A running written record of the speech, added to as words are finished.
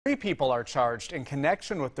Three people are charged in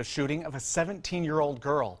connection with the shooting of a 17-year-old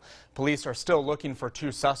girl. Police are still looking for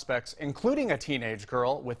two suspects, including a teenage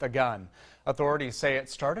girl with a gun. Authorities say it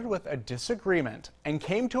started with a disagreement and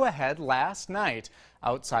came to a head last night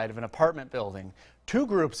outside of an apartment building. Two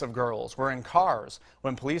groups of girls were in cars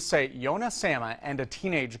when police say Yona Sama and a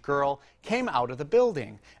teenage girl came out of the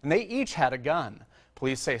building, and they each had a gun.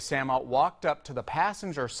 Police say Sama walked up to the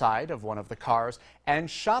passenger side of one of the cars and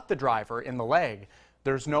shot the driver in the leg.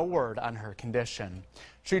 There's no word on her condition.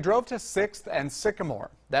 She drove to 6th and Sycamore.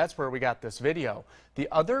 That's where we got this video. The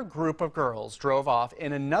other group of girls drove off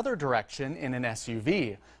in another direction in an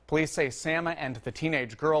SUV. Police say Sama and the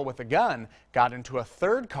teenage girl with a gun got into a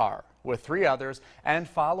third car with three others and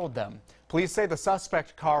followed them. Police say the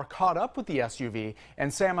suspect car caught up with the SUV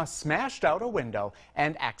and Sama smashed out a window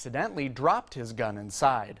and accidentally dropped his gun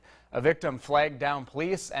inside. A victim flagged down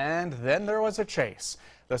police and then there was a chase.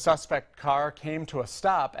 The suspect car came to a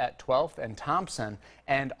stop at 12th and Thompson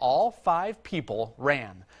and all five people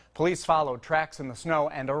ran. Police followed tracks in the snow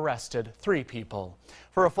and arrested three people.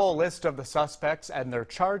 For a full list of the suspects and their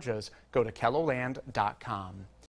charges, go to KELOLAND.com.